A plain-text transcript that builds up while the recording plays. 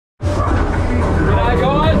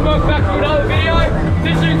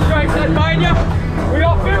Fishing straight Tasmania. We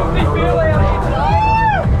got filthy feel out here today.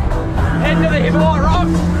 Heading to the Himalaya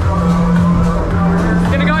rocks.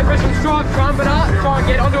 Gonna go for some striped trumpeter, try and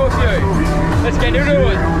get onto a few. Let's get into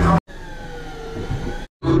it.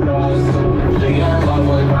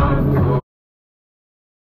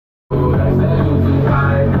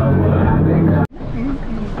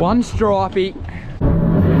 One stripey.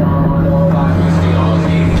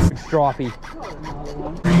 Stripey.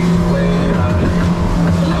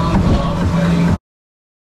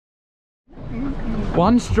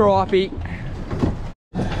 One stripey.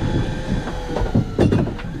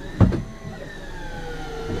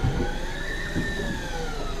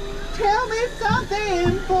 Tell me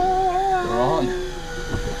something, boy. Right.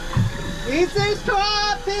 Is there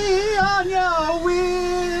stripey on your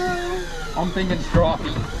wheel? I'm thinking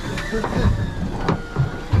stripey.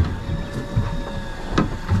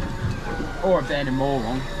 Or a band and more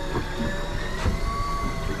wrong.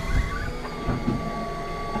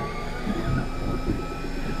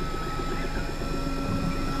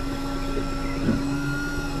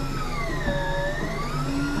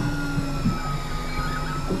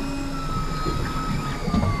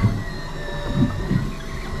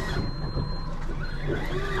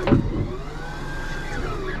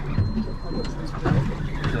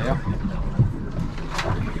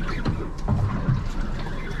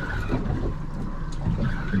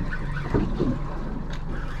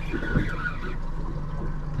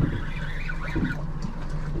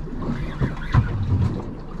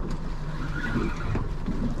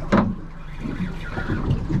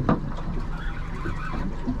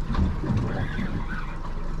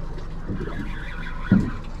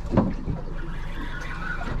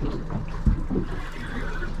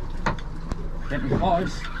 Getting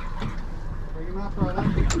close. Bring him up, brother.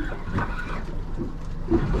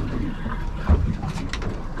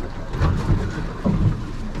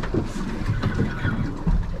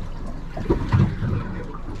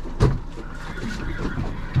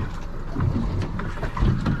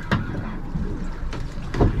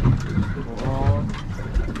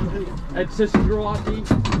 It's a stripey.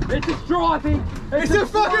 It's a stripey. It's a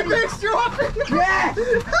fucking big stripey. Yes!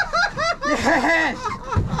 Yes!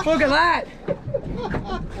 Look at that!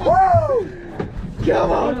 Woo!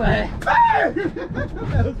 Come on! Look at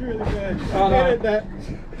That was really good. Oh, no.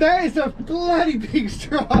 That is a bloody big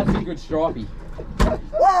stripe. That's a good stripey.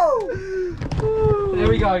 Woo! There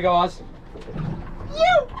we go, guys.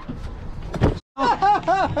 You!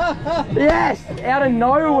 Yes! Out of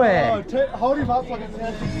nowhere! Oh, hold him up like it's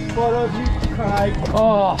a photo of you, Craig.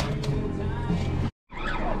 Oh!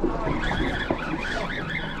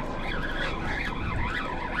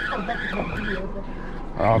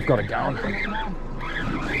 Oh, I've got it going.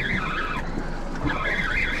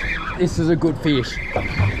 This is a good fish.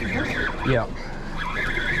 Yeah.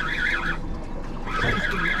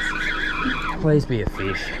 Please be a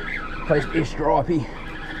fish. Please be a stripey.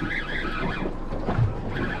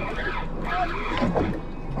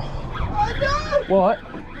 What?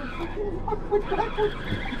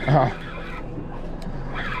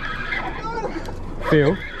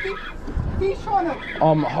 Phil? Fish on it.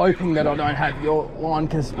 I'm hoping that I don't have your line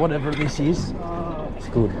because whatever this is, it's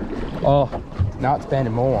good. Oh, no, it's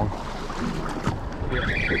banded more.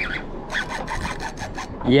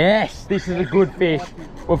 Yes, this is a good fish.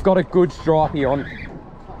 We've got a good stripey on.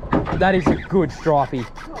 That is a good stripey.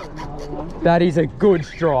 That is a good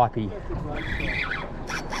stripey.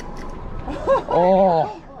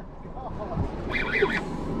 Oh.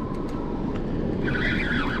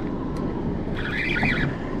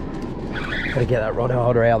 Gotta get that rod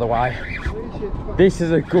holder out of the way. This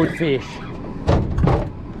is a good fish.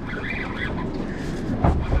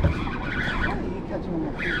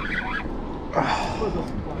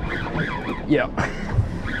 Yep.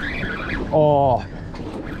 Oh.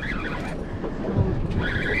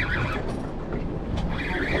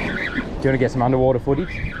 Do you want to get some underwater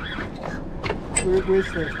footage?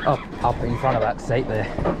 Where's the? Up in front of that seat there.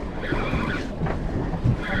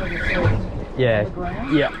 Yeah.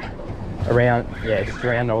 Yep. Around, yeah, just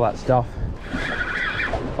around all that stuff.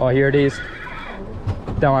 Oh, here it is.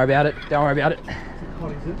 Don't worry about it. Don't worry about it.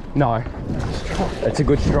 What is it? No. It's a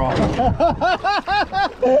good strike.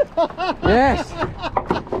 Yes.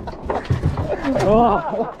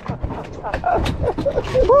 Oh.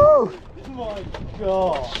 Woo. Oh my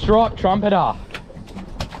god. Striped trumpeter.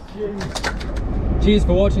 Jeez. Cheers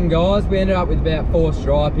for watching, guys. We ended up with about 4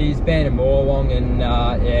 stripies, banded morwong, and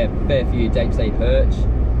yeah, fair few deep sea perch.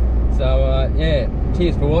 So yeah,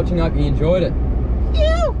 cheers for watching. Hope you enjoyed it.